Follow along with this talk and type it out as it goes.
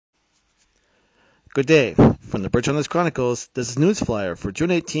Good day. From the Bridge Hunters Chronicles, this is Newsflyer for June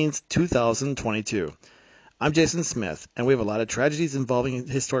 18th, 2022. I'm Jason Smith, and we have a lot of tragedies involving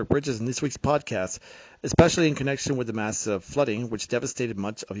historic bridges in this week's podcast, especially in connection with the massive flooding which devastated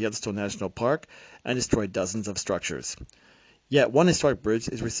much of Yellowstone National Park and destroyed dozens of structures. Yet one historic bridge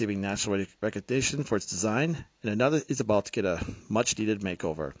is receiving national recognition for its design, and another is about to get a much-needed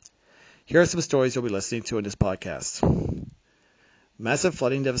makeover. Here are some stories you'll be listening to in this podcast. Massive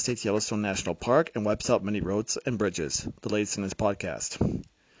flooding devastates Yellowstone National Park and wipes out many roads and bridges, the latest in this podcast.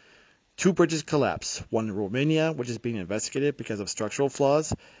 Two bridges collapse, one in Romania, which is being investigated because of structural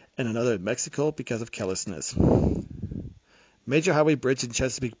flaws, and another in Mexico because of carelessness. Major highway bridge in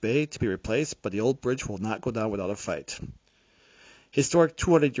Chesapeake Bay to be replaced, but the old bridge will not go down without a fight. Historic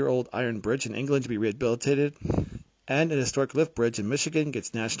 200-year-old iron bridge in England to be rehabilitated, and an historic lift bridge in Michigan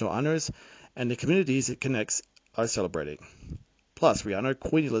gets national honors, and the communities it connects are celebrating. Plus, we honor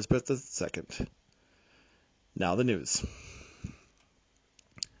Queen Elizabeth II. Now the news.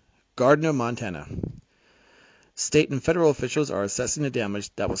 Gardner, Montana. State and federal officials are assessing the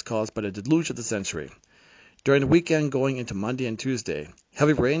damage that was caused by the deluge of the century. During the weekend going into Monday and Tuesday,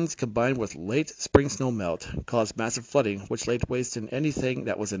 heavy rains combined with late spring snow melt caused massive flooding which laid waste in anything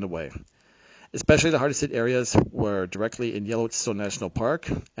that was in the way. Especially the hardest hit areas were directly in Yellowstone National Park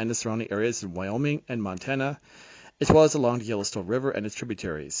and the surrounding areas in Wyoming and Montana, as well as along the Yellowstone River and its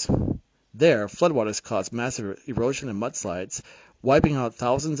tributaries. There, floodwaters caused massive erosion and mudslides, wiping out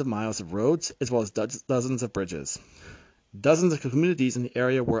thousands of miles of roads as well as dozens of bridges. Dozens of communities in the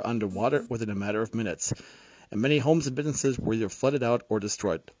area were underwater within a matter of minutes, and many homes and businesses were either flooded out or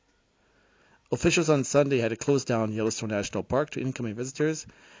destroyed. Officials on Sunday had to close down Yellowstone National Park to incoming visitors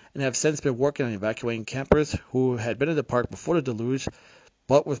and have since been working on evacuating campers who had been in the park before the deluge,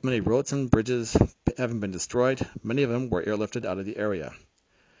 but with many roads and bridges having been destroyed, many of them were airlifted out of the area.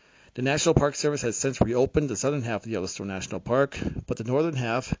 The National Park Service has since reopened the southern half of the Yellowstone National Park, but the northern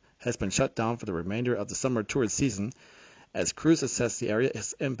half has been shut down for the remainder of the summer tourist season as crews assess the area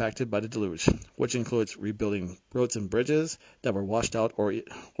is impacted by the deluge, which includes rebuilding roads and bridges that were washed out or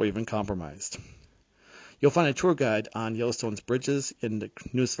even compromised. You'll find a tour guide on Yellowstone's bridges in the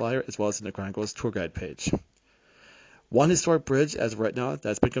Newsflyer as well as in the Chronicles tour guide page. One historic bridge, as of right now,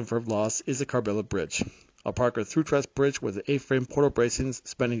 that's been confirmed lost is the Carbilla Bridge, a Parker through-truss bridge with A-frame portal bracings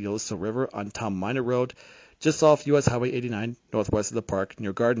spanning the Yellowstone River on Tom Minor Road, just off U.S. Highway 89 northwest of the park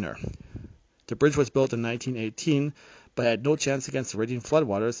near Gardner. The bridge was built in 1918, but had no chance against the raging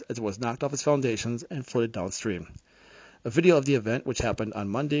floodwaters as it was knocked off its foundations and floated downstream. A video of the event, which happened on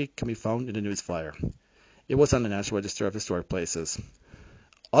Monday, can be found in the Newsflyer. It was on the National Register of Historic Places.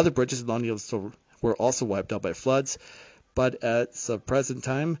 Other bridges along the Yellowstone were also wiped out by floods, but at the present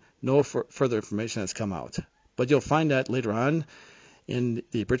time, no further information has come out. But you'll find that later on in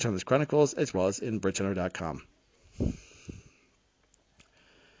the Bridge Hunters Chronicles as well as in bridgehunter.com.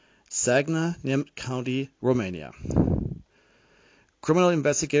 Sagna, Nim County, Romania. Criminal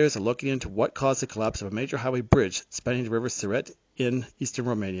investigators are looking into what caused the collapse of a major highway bridge spanning the river Siret in eastern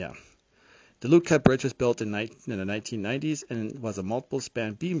Romania. The Luca Bridge was built in the 1990s and was a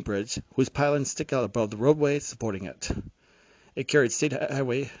multiple-span beam bridge whose pylons stick out above the roadway supporting it. It carried State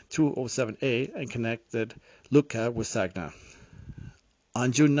Highway 207A and connected Luca with Sagna.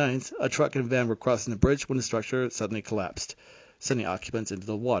 On June 9th, a truck and van were crossing the bridge when the structure suddenly collapsed, sending occupants into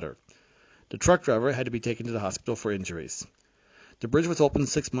the water. The truck driver had to be taken to the hospital for injuries. The bridge was opened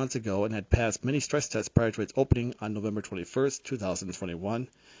 6 months ago and had passed many stress tests prior to its opening on November 21st, 2021,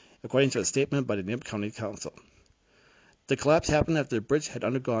 according to a statement by the Nim County Council. The collapse happened after the bridge had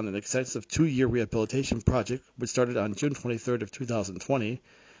undergone an extensive 2-year rehabilitation project which started on June 23rd of 2020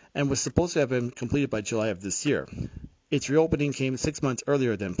 and was supposed to have been completed by July of this year. Its reopening came 6 months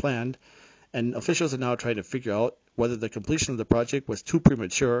earlier than planned, and officials are now trying to figure out whether the completion of the project was too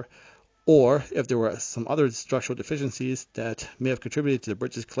premature or if there were some other structural deficiencies that may have contributed to the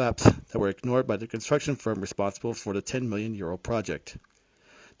bridge's collapse that were ignored by the construction firm responsible for the €10 million project.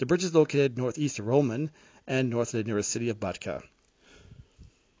 The bridge is located northeast of Roman and north of the nearest city of Batka.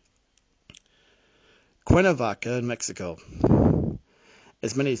 Cuernavaca, in Mexico.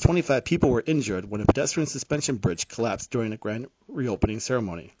 As many as 25 people were injured when a pedestrian suspension bridge collapsed during a grand reopening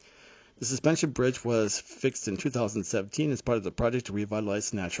ceremony. The suspension bridge was fixed in 2017 as part of the project to revitalize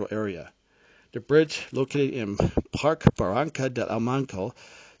the natural area. The bridge, located in Parque Barranca del Almanco,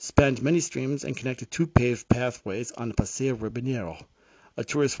 spanned many streams and connected two paved pathways on the Paseo Ribeiro, a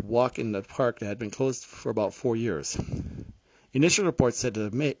tourist walk in the park that had been closed for about 4 years. Initial reports said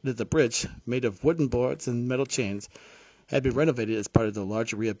that the bridge, made of wooden boards and metal chains, had been renovated as part of the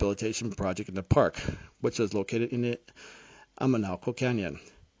larger rehabilitation project in the park, which was located in the Amanalco Canyon.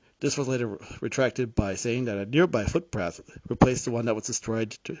 This was later retracted by saying that a nearby footpath replaced the one that was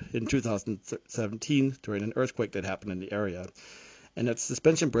destroyed in 2017 during an earthquake that happened in the area, and that the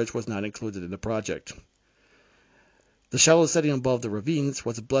suspension bridge was not included in the project. The shallow setting above the ravines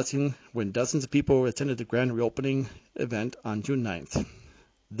was a blessing when dozens of people attended the grand reopening event on June 9th.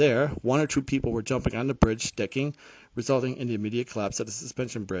 There, one or two people were jumping on the bridge decking, resulting in the immediate collapse of the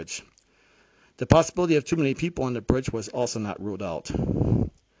suspension bridge. The possibility of too many people on the bridge was also not ruled out.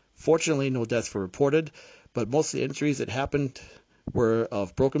 Fortunately, no deaths were reported, but most of the injuries that happened were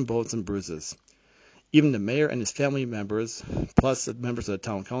of broken bones and bruises. Even the mayor and his family members, plus the members of the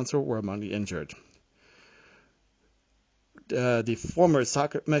town council, were among the injured. The former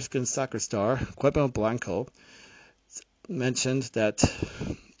Mexican soccer star, Chetwynd Blanco, mentioned that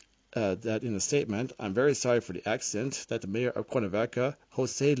in a statement, "I'm very sorry for the accident that the mayor of Cuernavaca,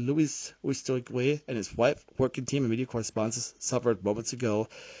 Jose Luis Ustoigwe, and his wife, working team, and media correspondents suffered moments ago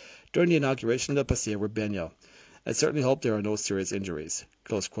during the inauguration of the Paseo Urbano. I certainly hope there are no serious injuries."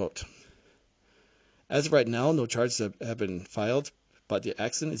 Close quote. As of right now, no charges have been filed, but the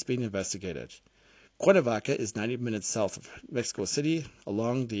accident is being investigated. Cuernavaca is 90 minutes south of Mexico City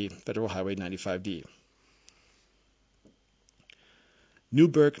along the Federal Highway 95D.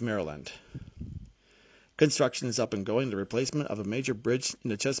 Newburgh, Maryland. Construction is up and going, the replacement of a major bridge in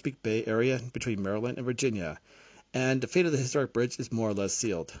the Chesapeake Bay area between Maryland and Virginia, and the fate of the historic bridge is more or less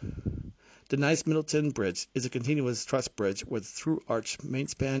sealed. The Nice Middleton Bridge is a continuous truss bridge with through arch main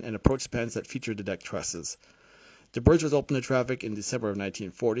span and approach spans that feature the deck trusses. The bridge was opened to traffic in December of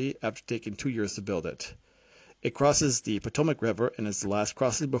 1940 after taking 2 years to build it. It crosses the Potomac River and is the last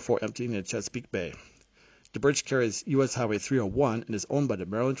crossing before emptying into Chesapeake Bay. The bridge carries U.S. Highway 301 and is owned by the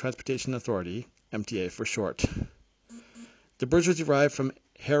Maryland Transportation Authority, MTA for short. The bridge was derived from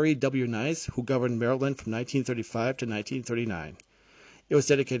Harry W. Nice, who governed Maryland from 1935 to 1939. It was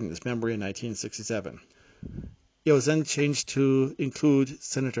dedicated in his memory in 1967. It was then changed to include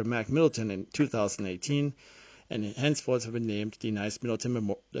Senator Mac Middleton in 2018, and henceforth have been named the Nice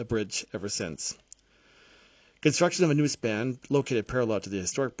Middleton Bridge ever since. Construction of a new span, located parallel to the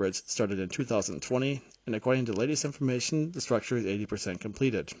historic bridge, started in 2020, and according to the latest information, the structure is 80%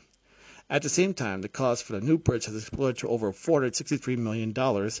 completed. At the same time, the cost for the new bridge has exploded to over $463 million,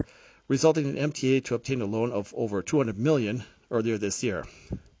 resulting in MTA to obtain a loan of over $200 million earlier this year.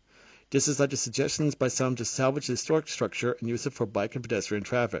 This has led to suggestions by some to salvage the historic structure and use it for bike and pedestrian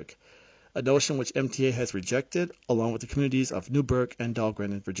traffic, a notion which MTA has rejected, along with the communities of Newburgh and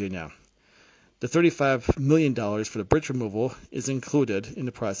Dahlgren in Virginia. The $35 million for the bridge removal is included in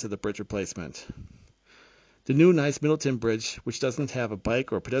the price of the bridge replacement. The new Nice Middleton Bridge, which doesn't have a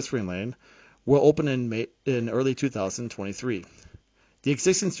bike or pedestrian lane, will open in early 2023. The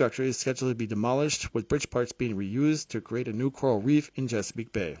existing structure is scheduled to be demolished, with bridge parts being reused to create a new coral reef in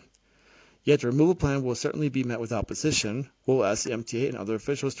Chesapeake Bay. Yet the removal plan will certainly be met with opposition. We'll ask the MTA and other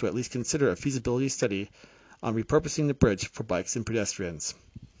officials to at least consider a feasibility study on repurposing the bridge for bikes and pedestrians.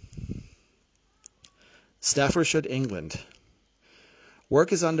 Staffordshire, England.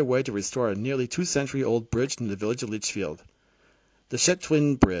 Work is underway to restore a nearly 2-century-old bridge in the village of Lichfield. The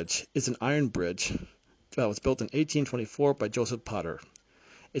Chetwynd Bridge is an iron bridge that was built in 1824 by Joseph Potter.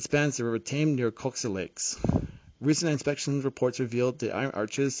 It spans the River Tame near Coxsackie Lakes. Recent inspection reports revealed the iron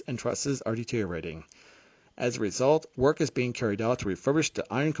arches and trusses are deteriorating. As a result, work is being carried out to refurbish the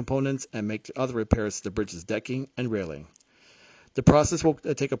iron components and make other repairs to the bridge's decking and railing. The process will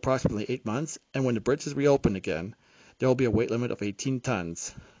take approximately 8 months, and when the bridge is reopened again, there will be a weight limit of 18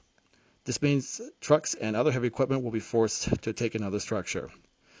 tons. This means trucks and other heavy equipment will be forced to take another structure.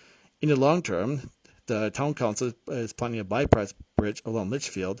 In the long term, the town council is planning a bypass bridge along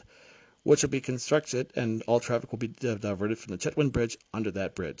Lichfield, which will be constructed and all traffic will be diverted from the Chetwynd Bridge under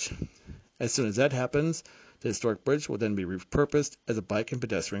that bridge. As soon as that happens, the historic bridge will then be repurposed as a bike and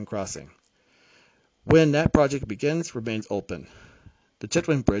pedestrian crossing. When that project begins remains open. The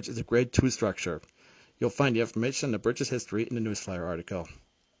Chetwynd Bridge is a Grade 2 structure. You'll find the information on the bridge's history in the Newsflyer article.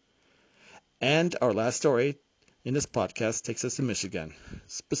 And our last story in this podcast takes us to Michigan,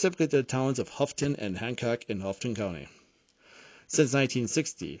 specifically to the towns of Houghton and Hancock in Houghton County. Since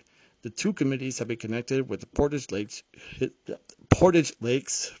 1960, the two communities have been connected with the Portage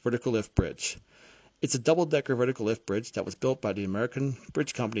Lakes Vertical Lift Bridge. It's a double-decker vertical lift bridge that was built by the American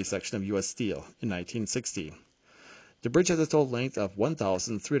Bridge Company section of U.S. Steel in 1960. The bridge has a total length of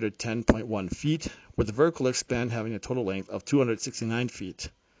 1,310.1 feet, with the vertical lift span having a total length of 269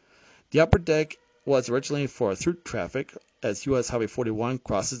 feet. The upper deck was originally for through traffic as U.S. Highway 41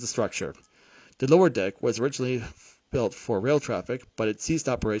 crosses the structure. The lower deck was originally built for rail traffic, but it ceased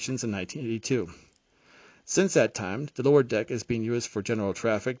operations in 1982. Since that time, the lower deck is being used for general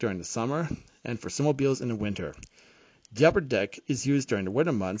traffic during the summer and for snowmobiles in the winter. The upper deck is used during the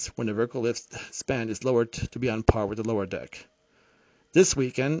winter months when the vertical lift span is lowered to be on par with the lower deck. This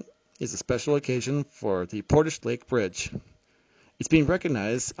weekend is a special occasion for the Portage Lake Bridge. It's being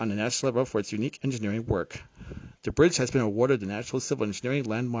recognized on the national level for its unique engineering work. The bridge has been awarded the National Civil Engineering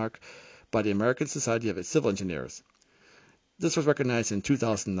Landmark by the American Society of Civil Engineers. This was recognized in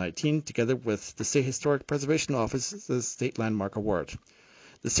 2019 together with the State Historic Preservation Office's State Landmark Award.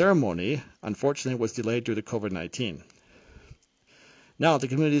 The ceremony, unfortunately, was delayed due to COVID-19. Now the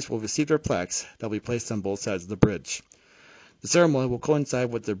communities will receive their plaques that will be placed on both sides of the bridge. The ceremony will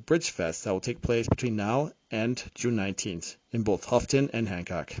coincide with the Bridge Fest that will take place between now and June 19th in both Houghton and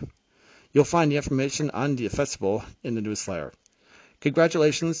Hancock. You'll find the information on the festival in the Newsflyer.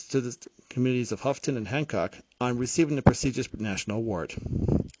 Congratulations to the communities of Houghton and Hancock on receiving the prestigious national award.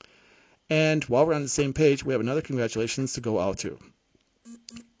 And while we're on the same page, we have another congratulations to go out to.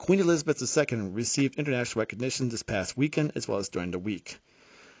 Queen Elizabeth II received international recognition this past weekend as well as during the week.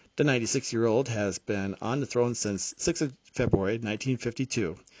 The 96-year-old has been on the throne since 6th of February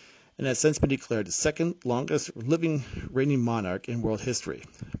 1952 and has since been declared the second longest living reigning monarch in world history,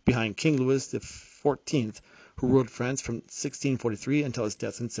 behind King Louis XIV, who ruled France from 1643 until his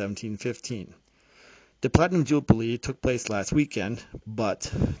death in 1715. The Platinum Jubilee took place last weekend,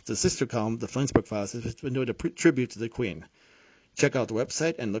 but the sister column, the Flensburg Files, has been doing a tribute to the Queen. Check out the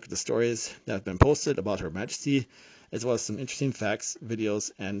website and look at the stories that have been posted about Her Majesty, as well as some interesting facts,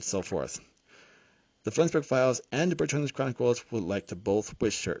 videos, and so forth. The Flensburg Files and the British Hunters Chronicles would like to both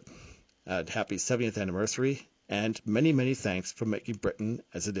wish her a happy 70th anniversary and many, many thanks for making Britain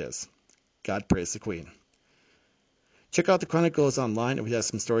as it is. God praise the Queen. Check out the Chronicles online and we have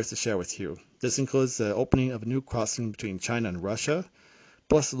some stories to share with you. This includes the opening of a new crossing between China and Russia,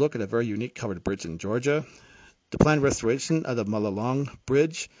 plus a look at a very unique covered bridge in Georgia, the planned restoration of the Malalong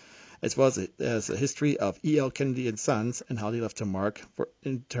Bridge, as well as a history of E.L. Kennedy and Sons and how they left a mark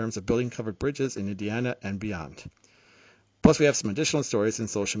in terms of building covered bridges in Indiana and beyond. Plus, we have some additional stories in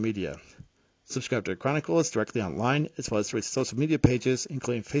social media. Subscribe to the Chronicles directly online, as well as through social media pages,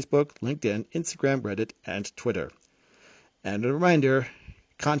 including Facebook, LinkedIn, Instagram, Reddit, and Twitter. And a reminder,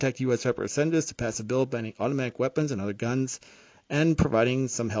 contact U.S. representatives to pass a bill banning automatic weapons and other guns, and providing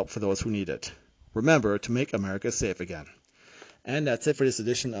some help for those who need it. Remember to make America safe again. And that's it for this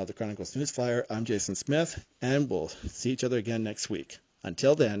edition of the Chronicles Newsflyer. I'm Jason Smith, and we'll see each other again next week.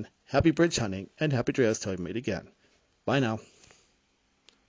 Until then, happy bridge hunting and happy trails till we meet again. Bye now.